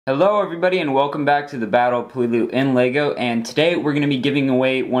Hello everybody and welcome back to the Battle of Peleliu in LEGO, and today we're going to be giving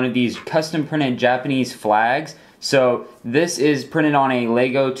away one of these custom printed Japanese flags. So this is printed on a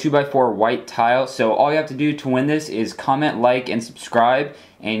LEGO 2x4 white tile, so all you have to do to win this is comment, like, and subscribe,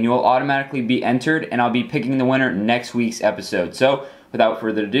 and you'll automatically be entered, and I'll be picking the winner next week's episode. So without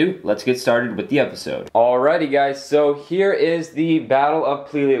further ado, let's get started with the episode. Alrighty guys, so here is the Battle of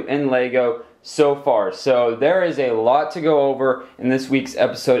Peleliu in LEGO so far. So there is a lot to go over in this week's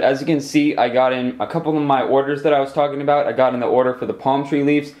episode. As you can see, I got in a couple of my orders that I was talking about. I got in the order for the palm tree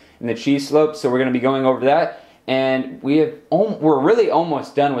leaves and the cheese slopes, so we're going to be going over that. And we're really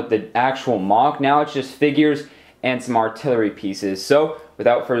almost done with the actual mock. Now it's just figures and some artillery pieces. So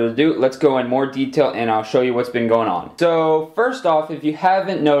without further ado, let's go in more detail and I'll show you what's been going on. So first off, if you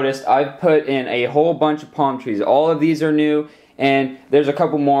haven't noticed, I've put in a whole bunch of palm trees. All of these are new, and there's a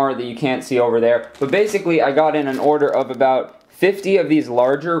couple more that you can't see over there. But basically, I got in an order of about 50 of these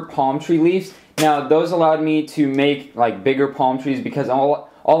larger palm tree leaves. Now, those allowed me to make like bigger palm trees because all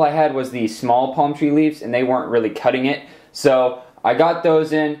I had was the small palm tree leaves, and they weren't really cutting it. So I got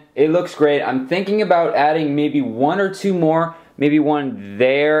those in. It looks great. I'm thinking about adding maybe one or two more, maybe one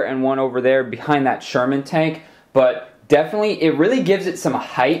there and one over there behind that Sherman tank. But definitely, it really gives it some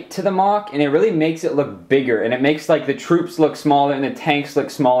height to the mock, and it really makes it look bigger, and it makes like the troops look smaller and the tanks look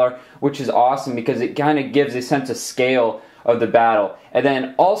smaller, which is awesome because it kind of gives a sense of scale of the battle. And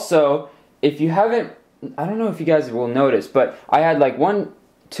then also, if you haven't, I don't know if you guys will notice, but I had like 1,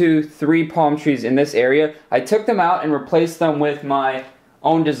 2, 3 palm trees in this area. I took them out and replaced them with my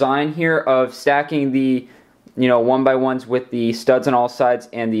own design here of stacking the 1x1s with the studs on all sides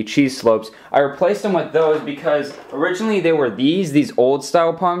and the cheese slopes. I replaced them with those because originally they were these old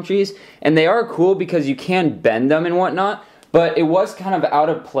style palm trees, and they are cool because you can bend them and whatnot, but it was kind of out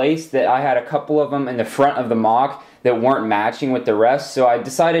of place that I had a couple of them in the front of the mock that weren't matching with the rest, so I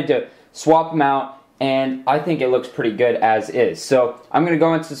decided to swap them out, and I think it looks pretty good as is. So I'm going to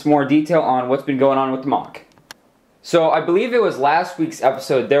go into some more detail on what's been going on with the mock. So I believe it was last week's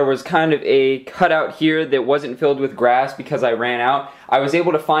episode, there was kind of a cutout here that wasn't filled with grass because I ran out. I was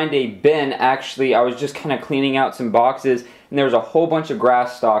able to find a bin, actually. I was just kind of cleaning out some boxes, and there was a whole bunch of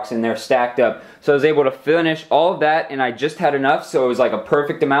grass stalks in there stacked up. So I was able to finish all of that, and I just had enough, so it was like a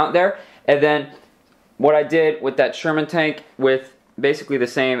perfect amount there. And then what I did with that Sherman tank, with basically the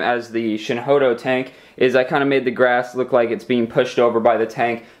same as the Shinhodo tank, is I kind of made the grass look like it's being pushed over by the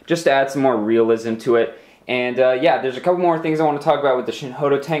tank, just to add some more realism to it. And yeah, there's a couple more things I want to talk about with the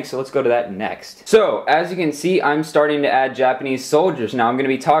Shinhodo tank, so let's go to that next. So, as you can see, I'm starting to add Japanese soldiers. Now, I'm going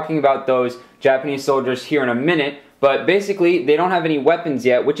to be talking about those Japanese soldiers here in a minute, but basically, they don't have any weapons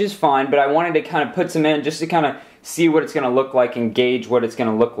yet, which is fine, but I wanted to kind of put some in just to kind of see what it's going to look like and gauge what it's going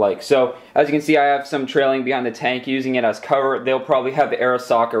to look like. So, as you can see, I have some trailing behind the tank using it as cover. They'll probably have the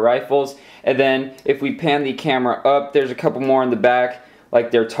Arisaka rifles, and then if we pan the camera up, there's a couple more in the back, like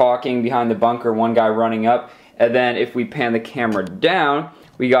they're talking behind the bunker, one guy running up. And then if we pan the camera down,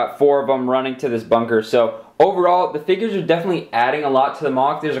 we got 4 of them running to this bunker. So overall, the figures are definitely adding a lot to the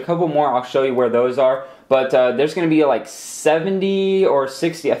mock. There's a couple more, I'll show you where those are. But there's going to be like 70 or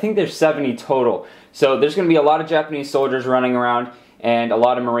 60, I think there's 70 total. So there's going to be a lot of Japanese soldiers running around and a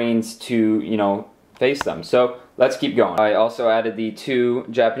lot of Marines to, face them. So let's keep going. I also added the 2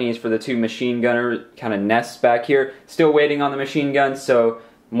 Japanese for the 2 machine gunner kind of nests back here. Still waiting on the machine guns, so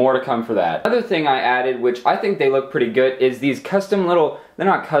more to come for that. Another thing I added, which I think they look pretty good, is these custom little, they're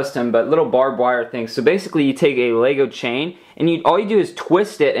not custom, but little barbed wire things. So basically you take a Lego chain, and all you do is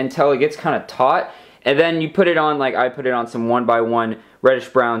twist it until it gets kind of taut, and then you put it on, like I put it on some 1x1 reddish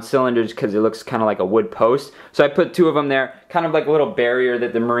brown cylinders because it looks kind of like a wood post. So I put 2 of them there, kind of like a little barrier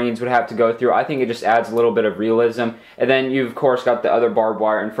that the Marines would have to go through. I think it just adds a little bit of realism. And then you've of course got the other barbed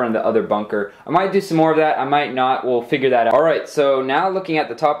wire in front of the other bunker. I might do some more of that, I might not, we'll figure that out. Alright, so now looking at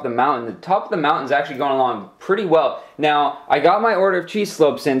the top of the mountain. The top of the mountain is actually going along pretty well. Now, I got my order of cheese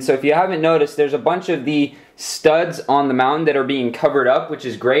slopes in, so if you haven't noticed, there's a bunch of the studs on the mountain that are being covered up, which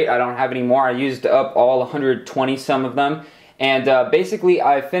is great. I don't have any more. I used up all 120 some of them. And basically,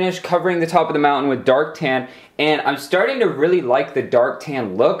 I finished covering the top of the mountain with dark tan, and I'm starting to really like the dark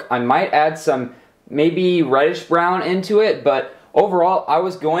tan look. I might add some maybe reddish brown into it, but overall, I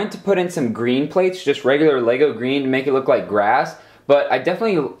was going to put in some green plates, just regular Lego green to make it look like grass, but I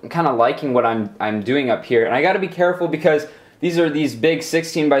definitely kind of liking what I'm doing up here. And I got to be careful because these are these big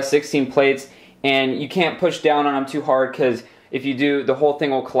 16x16 plates, and you can't push down on them too hard because if you do, the whole thing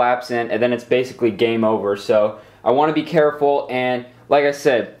will collapse in, and then it's basically game over. So I want to be careful, and like I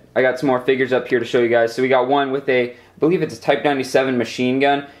said, I got some more figures up here to show you guys. So we got one with I believe it's a Type 97 machine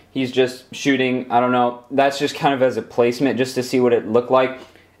gun. He's just shooting, I don't know, that's just kind of as a placement just to see what it looked like.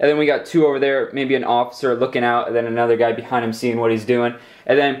 And then we got two over there, maybe an officer looking out, and then another guy behind him seeing what he's doing.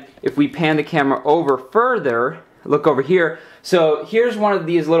 And then if we pan the camera over further, look over here. So here's one of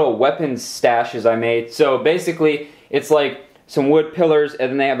these little weapons stashes I made. So basically, it's like some wood pillars,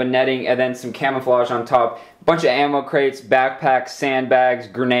 and then they have a netting, and then some camouflage on top. A bunch of ammo crates, backpacks, sandbags,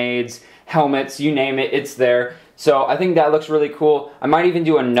 grenades, helmets, you name it, it's there. So I think that looks really cool. I might even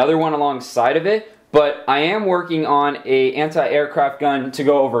do another one alongside of it, but I am working on a anti-aircraft gun to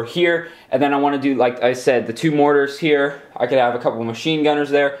go over here, and then I want to do, like I said, the two mortars here. I could have a couple machine gunners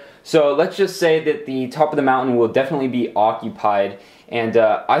there. So let's just say that the top of the mountain will definitely be occupied, and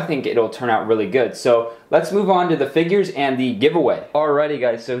I think it'll turn out really good. So let's move on to the figures and the giveaway. Alrighty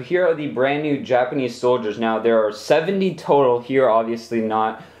guys, so here are the brand new Japanese soldiers. Now there are 70 total here, obviously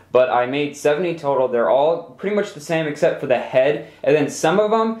not, but I made 70 total. They're all pretty much the same except for the head, and then some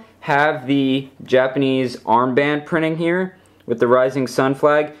of them have the Japanese armband printing here with the rising sun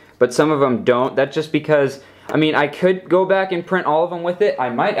flag, but some of them don't. That's just because, I mean, I could go back and print all of them with it. I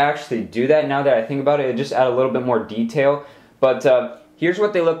might actually do that now that I think about it. It just add a little bit more detail. But here's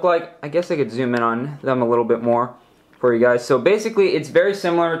what they look like. I guess I could zoom in on them a little bit more for you guys. So basically, it's very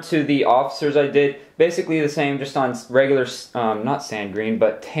similar to the officers I did. Basically the same, just on regular, not sand green,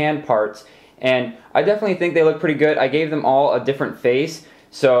 but tan parts. And I definitely think they look pretty good. I gave them all a different face,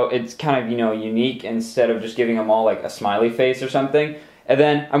 so it's kind of, you know, unique instead of just giving them all like a smiley face or something. And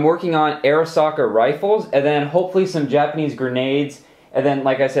then I'm working on Arisaka rifles, and then hopefully some Japanese grenades, and then,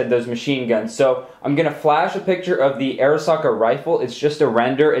 like I said, those machine guns. So I'm going to flash a picture of the Arisaka rifle. It's just a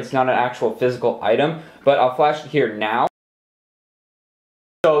render. It's not an actual physical item, but I'll flash it here now.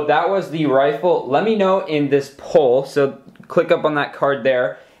 So that was the rifle. Let me know in this poll. So click up on that card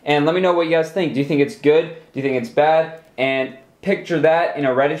there, and let me know what you guys think. Do you think it's good? Do you think it's bad? And picture that in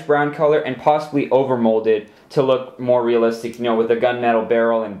a reddish brown color and possibly overmolded to look more realistic, you know, with a gunmetal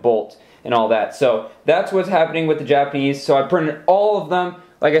barrel and bolt and all that. So that's what's happening with the Japanese. So I printed all of them.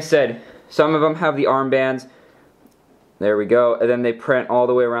 Like I said, some of them have the armbands. There we go. And then they print all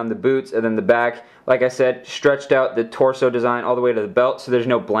the way around the boots, and then the back, like I said, stretched out the torso design all the way to the belt, so there's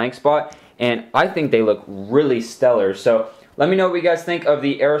no blank spot. And I think they look really stellar. So let me know what you guys think of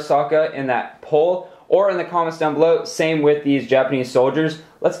the Arisaka in that poll, or in the comments down below. Same with these Japanese soldiers.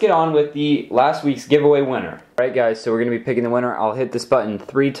 Let's get on with the last week's giveaway winner. Alright guys, so we're going to be picking the winner. I'll hit this button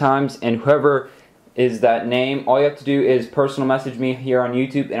 3 times, and whoever is that name, all you have to do is personal message me here on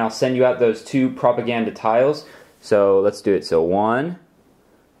YouTube, and I'll send you out those 2 propaganda tiles. So let's do it. So 1,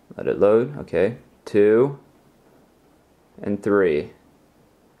 let it load, okay, 2, and 3.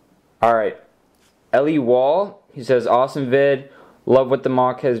 Alright, Ellie Wall, he says, awesome vid. Love what the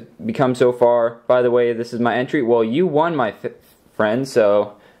mock has become so far. By the way, this is my entry. Well, you won, my friend,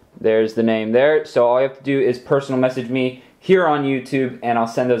 so there's the name there. So all you have to do is personal message me here on YouTube, and I'll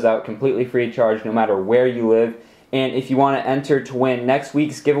send those out completely free of charge no matter where you live. And if you want to enter to win next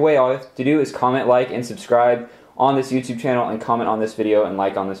week's giveaway, all you have to do is comment, like, and subscribe on this YouTube channel, and comment on this video and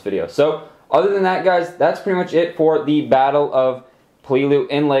like on this video. So other than that, guys, that's pretty much it for the Battle of Peleliu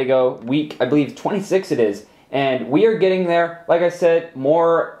in LEGO week, I believe 26 it is. And we are getting there. Like I said,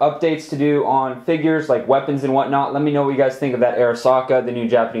 more updates to do on figures like weapons and whatnot. Let me know what you guys think of that Arisaka, the new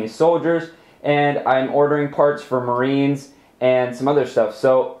Japanese soldiers. And I'm ordering parts for Marines and some other stuff.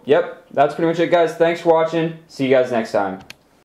 So, yep, that's pretty much it, guys. Thanks for watching. See you guys next time.